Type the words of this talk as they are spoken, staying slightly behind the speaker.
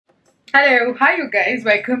Hello, hi you guys,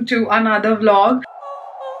 welcome to another vlog.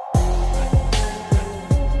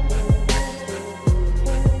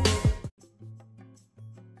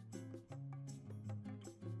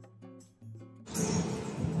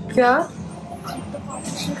 क्या?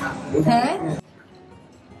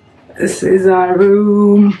 This is our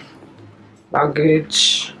room.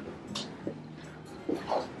 Luggage.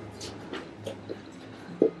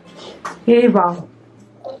 Hey wow.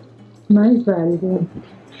 Nice value.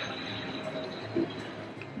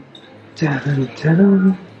 Dun,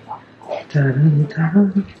 dun, dun,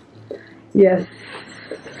 dun. Yes.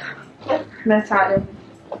 That's our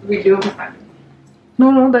video.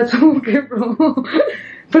 No, that's okay, bro.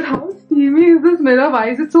 But how steamy is this mirror?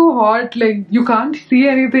 Why is it so hot? Like, you can't see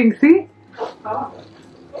anything, see?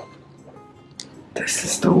 This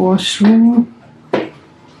is the washroom.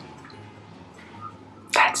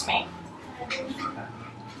 That's me.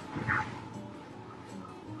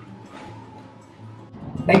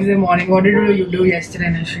 Next day morning, what did you do yesterday,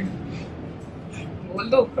 Nishi?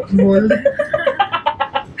 Bol de.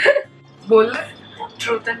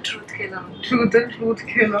 Truth and truth खेला. Truth and truth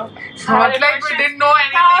खेला. Not like we didn't know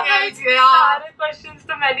anything else. सारे questions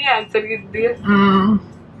तो मैंने answer कर दिए.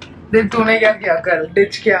 देख तूने क्या किया कल?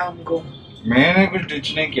 Ditch किया हमको. मैंने कुछ ditch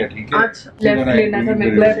नहीं किया, ठीक है? अच्छा. Left लेना था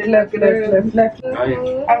मेरे. Left.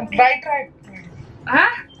 Right.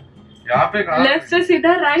 हाँ? यहाँ पे कहाँ? Left से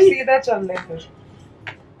सीधा right. सीधा चल ले फिर.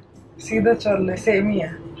 सीधा चल ले. Same ही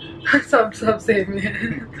है. सब same ही है.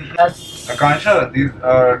 Akansha,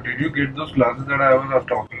 did you get those classes that I was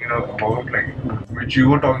talking about, like which you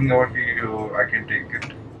were talking about? I can take it.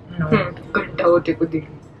 No. गड्ढा होते को देख.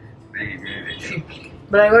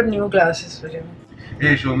 But I got new glasses for him.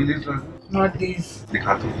 Hey, show me these classes. Not these.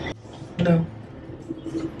 दिखा दो. No.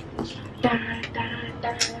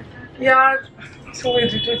 यार, so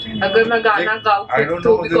irritating. अगर मैं गाना गाऊँ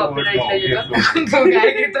तो भी copyright लगेगा. तो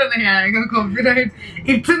गाएगी तो नहीं आएगा copyright.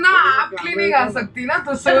 इतना aptly नहीं गा सकती ना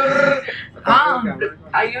तो सुर. हाँ.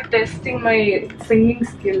 Are you testing my singing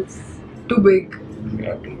skills? Too big.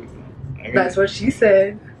 That's what she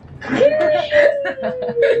said.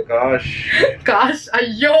 Gosh,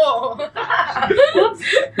 ayyo.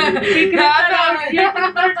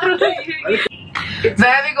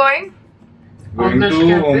 Where are we going? Going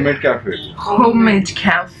to homemade cafe. Homemade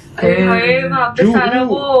cafe. वहाँ पे सारा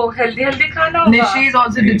वो healthy खाना होगा. Nishi is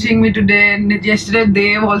also ditching me today. Yesterday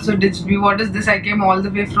Dev also ditched me. What is this? I came all the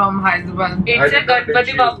way from Hyderabad. It's a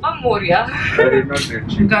Ganpati Bappa Moria. I did not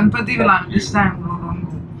ditch you. Ganpati will understand.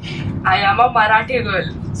 I am a Marathi girl.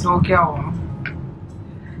 So क्या हुआ?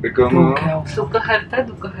 Become a सुख हरता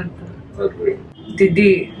दुःख हरता.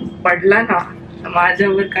 दीदी पढ़ला ना.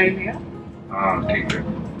 माझ्यावर काही नाही. हाँ ठीक है.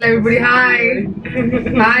 Everybody, hi.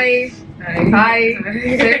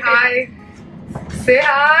 Say hi. Say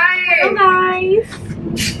hi. Hello guys.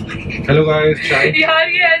 Hello guys. Chai. यार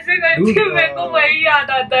ये ऐसे करके मेरे को वही याद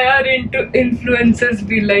आता है यार. Influencers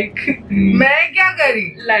be like. मैं क्या करी?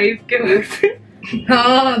 Live के वक्त.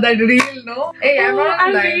 हाँ, that reel, no? Hey, I'm not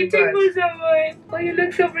I'm live, waiting for someone. Oh, you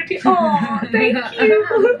look so pretty. Oh, thank you.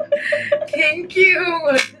 Thank you.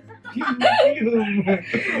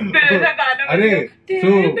 अरे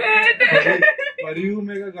तो परी हूँ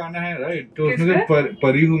मैं का गाना है राइट, तो उसमें से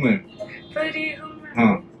परी हूँ मैं.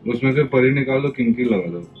 हाँ, उसमें से परी निकाल दो, किंकी लगा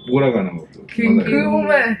दो, पूरा गाना हो. किंकी हूँ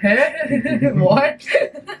मैं है. What?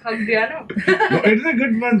 हक दिया ना. It's a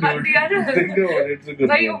good one. हक दिया ना. Think about it, it's a good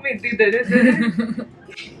भाई one. उम्मीद थी तेरे से.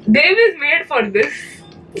 Dave is made for this.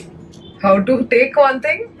 How to take one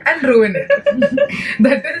thing and ruin it.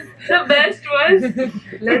 That is the best was.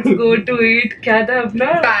 Let's go to eat. क्या था अपना?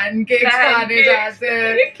 Pancakes खाने जाते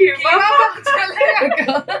हैं. कीमा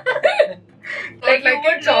चलेगा. Like you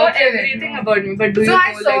would know everything about me, but do you know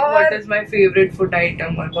like what is my favorite food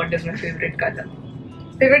item or what is my favorite color?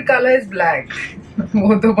 Favorite color is black.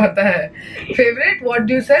 वो तो पता है. Favorite? What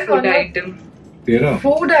do you say? Food item. तेरा.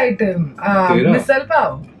 Food item. Misal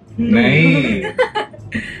pav. नहीं.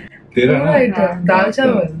 तेरा Food ना. item. दाल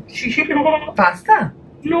चावल. Pasta.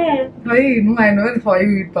 No. भाई, no, I know how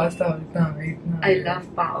you eat pasta. इतना. I love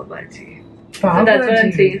pav bhaji. Pav So that's what I'm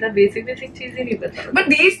bhaji. saying. That basic चीज़ ही नहीं पता. But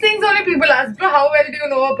these things only people ask, bro, how well do you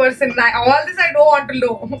know a person? All this I don't want to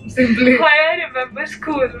know. Simply. Why I remember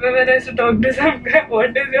school when I used to talk to some guy,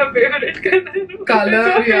 what is your favorite color?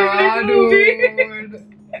 Color, yeah, dude.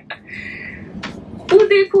 तू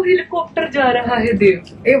देखो helicopter जा रहा है देव.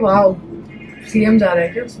 ए wow. CM जा रहा है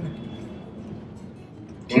क्या उसमें?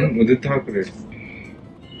 मुझे था करे.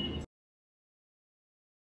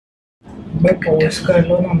 मैं पोस्ट कर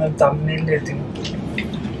लो ना, मैं थंबनेल लेती हूँ.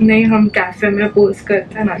 नहीं, हम कैफे में पोस्ट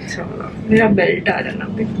करते हैं ना. अच्छा वाला मेरा बेल्ट आ रहा है ना.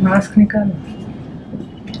 मास्क निकाल.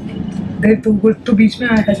 दे तू बीच में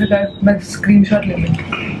आया ऐसे कर, मैं स्क्रीनशॉट ले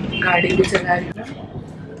लूँगी. गाड़ी भी चला रही है.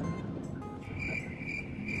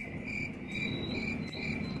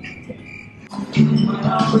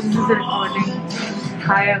 This is recording.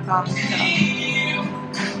 Hi Akanksha.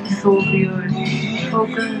 So weird.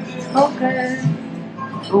 Focus.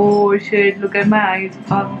 Oh shit, look at my eyes.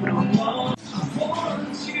 Fuck bro.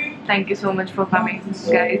 Thank you so much for coming,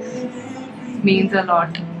 guys. Means a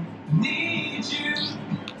lot.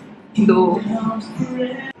 Though.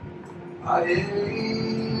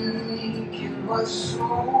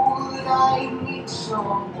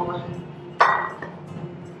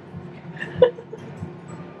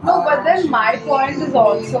 No, but then my point is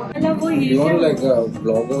also. You want like a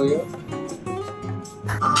vlog over here?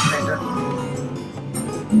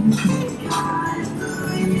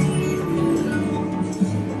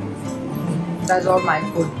 That's all my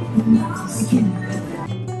food.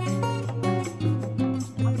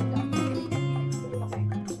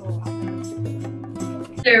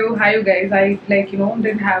 Hello, hi you guys. I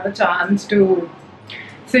didn't have a chance to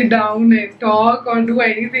sit down and talk or do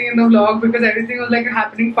anything in the vlog because everything was like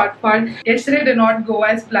happening fat. Yesterday did not go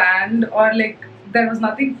as planned, or like there was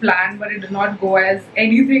nothing planned, but it did not go as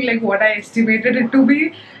anything like what I estimated it to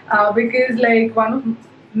be, because like one of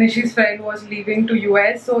Nishi's friend was leaving to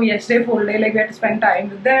US, so yesterday full day like we had to spend time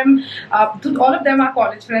with them. All of them are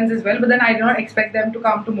college friends as well, but then I did not expect them to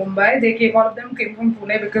come to Mumbai. All of them came from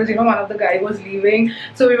Pune because one of the guy was leaving,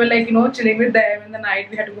 so we were like chilling with them in the night.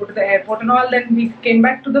 We had to go to the airport and all. Then we came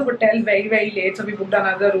back to the hotel very late, so we booked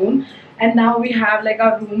another room. And now we have like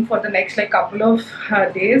our room for the next like couple of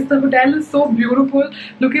days. The hotel is so beautiful.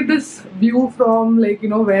 Look at this view from like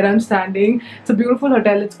where I'm standing. It's a beautiful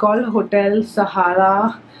hotel. It's called Hotel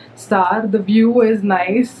Sahara Star. The view is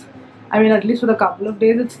nice. I mean, at least for the couple of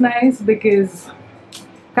days it's nice because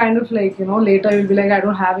kind of like later you'll be like, I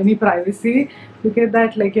don't have any privacy. Look at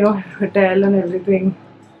that, like hotel and everything.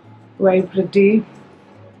 Very pretty.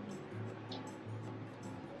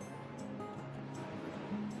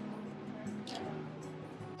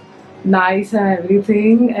 Nice and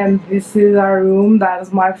everything. And this is our room. That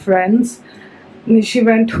is my friend's. Nishi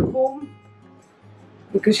went home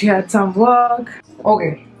because she had some work.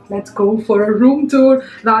 Okay, let's go for a room tour.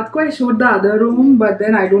 Raat ko I shot the other room, but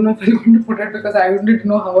then I don't know if I'm going to put it because I didn't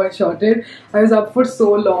know how I shot it. I was up for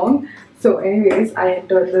so long. So anyways, I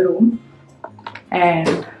entered the room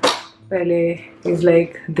and pehle is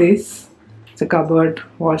like this. It's a cupboard,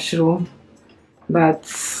 washroom.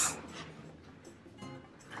 That's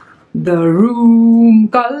the room.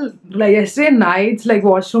 Like yesterday night's like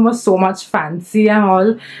washroom was so much fancy and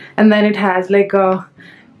all, and then it has like a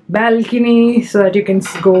balcony so that you can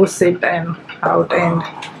go sit and out and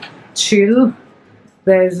chill.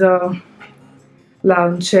 There's a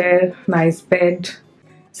lounge chair, nice bed,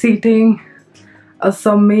 seating, a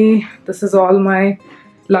summi. This is all my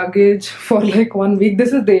luggage for like 1 week.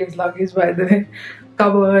 This is Dave's luggage, by the way.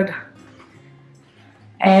 Cupboard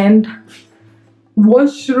and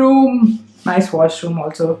washroom. Nice washroom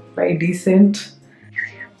also, very decent.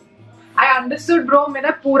 I understood, bro.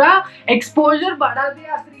 मेरा पूरा exposure बढ़ा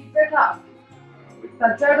दिया 3 पे था.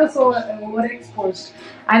 That's why it was so overexposed.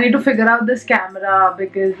 I need to figure out this camera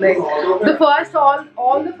because like the first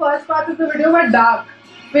all the first parts of the video were dark.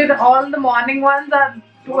 With all the morning ones are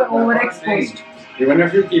too overexposed. Even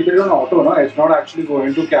if you keep it on auto, no, it's not actually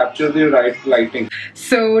going to capture the right lighting.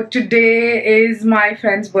 So today is my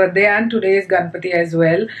friend's birthday and today is Ganpati as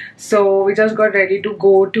well. So we just got ready to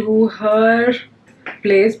go to her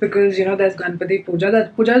place because there's Ganpati Puja.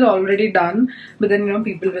 That Puja is already done, but then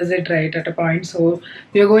people visit right at a point. So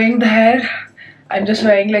we're going there. I'm just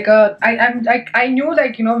wearing like I knew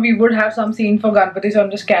like we would have some scene for Ganpati, so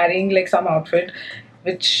I'm just carrying like some outfit,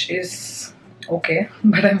 which is okay,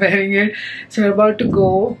 but I'm wearing it. So we're about to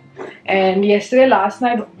go. And last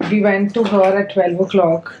night we went to her at 12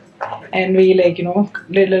 o'clock and we like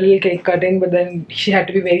did a little cake cutting, but then she had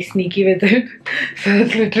to be very sneaky with it. So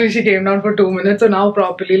it's literally she came down for 2 minutes. So now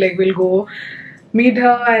properly like we'll go meet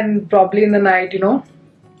her and probably in the night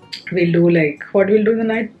we'll do like what we'll do in the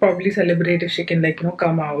night, probably celebrate if she can like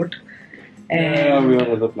come out. And yeah, we have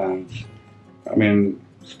other plans. I mean,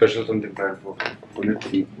 special something planned for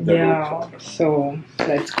yeah, so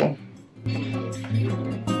let's go.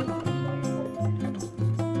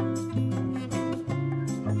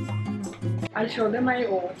 I'll show them my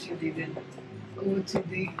OOTD then.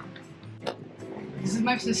 OOTD. This is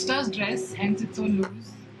my sister's dress, hence it's so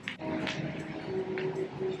loose.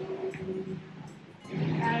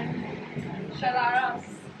 And shararas.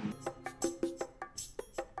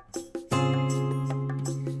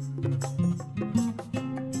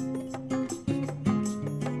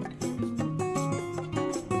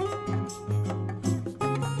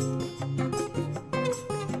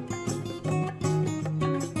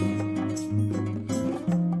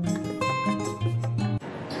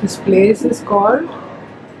 This place is called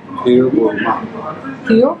Theo Burma.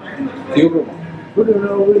 Theo? Theo Burma. You don't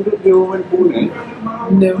know where the Theo pool है?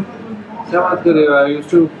 No. क्या बात कर रहे हो? I used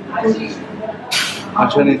to.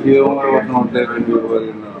 Actually, Theo was not there when we were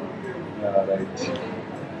in. Yeah, right.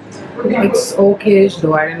 It's okay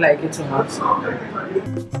though. I didn't like it so much.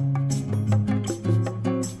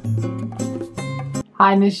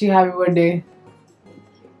 Hi Nishi, happy birthday.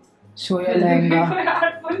 Show your lehenga.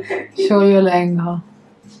 Show your lehenga.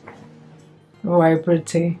 Why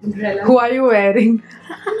pretty? Who are you wearing?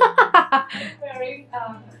 Wearing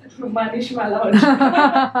Manish Mala.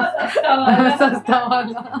 सस्ता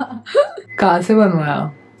वाला. कहाँ से बनवाया?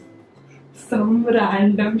 Some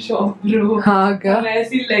random shop bro. हाँ क्या? हम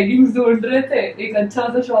ऐसी leggings ढूंढ रहे थे, एक अच्छा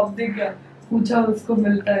सा shop दिख गया, पूछा उसको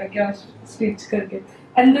मिलता है क्या stitch करके.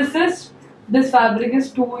 And this fabric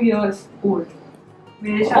is 2 years old.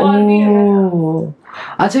 मेरे शादी भी है.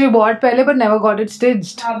 अच्छा you bought पहले but never got it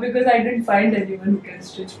stitched. हाँ, because I didn't find anyone who can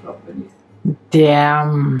stitch properly.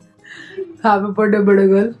 Damn. Happy birthday, bada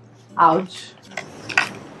girl. Ouch.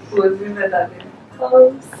 Pose भी बता दे.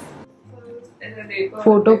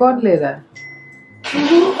 फोटो कौन ले रहा है?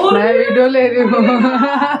 मैं वीडियो ले रही हूँ.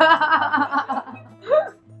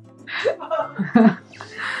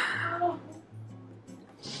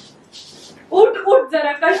 उठ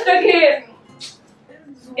जरा कष्ट घे.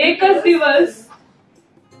 एकच दिवस.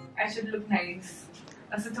 I should look nice.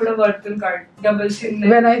 असं थोड़ा वर्तन काट. Double chin.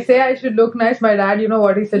 When I say I should look nice, my dad, you know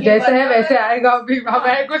what he said. जैसे है वैसे आएगा अभी.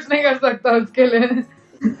 मैं कुछ नहीं कर सकता उसके लिए.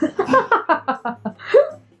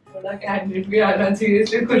 थोड़ा कैंडिडेट भी आना चाहिए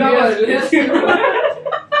इसलिए खुद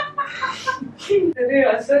ही. अरे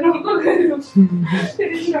ऐसा ना करो.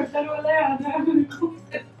 तेरी शक्ल वाला याद है मेरे को.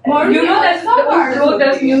 You know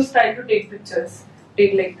that's new style to take pictures.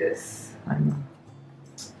 Take like this. I know.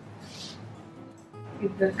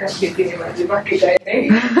 इधर कर देती है बाजी बाकी का नहीं.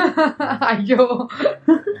 अयो.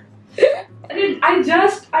 I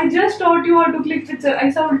just taught you how to click picture.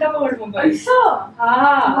 ऐसा उल्टा पकड़ मोबाइल. ऐसा?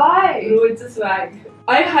 हाँ. Why? Bro, it's a swag.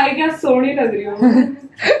 I क्या सोनी लग रही हूँ.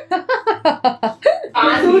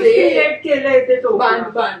 क्रिएट केले थे तो बांध.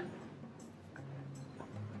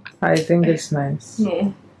 I think it's nice.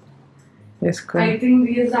 No. इसको. I think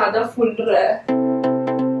ये ज़्यादा फुल रहा है.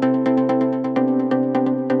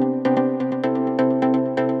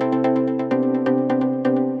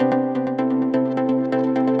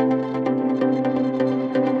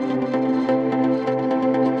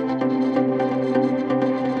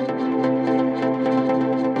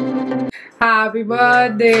 Happy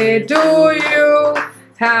birthday to you.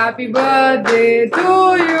 Happy birthday to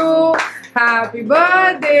you. Happy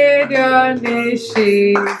birthday, dear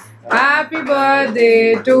Nishi. Happy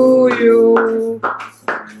birthday to you.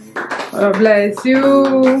 God bless you.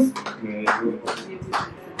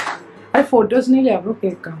 अरे फोटोज नहीं लिया ब्रो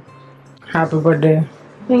केक का. Happy birthday.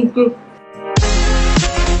 Thank you.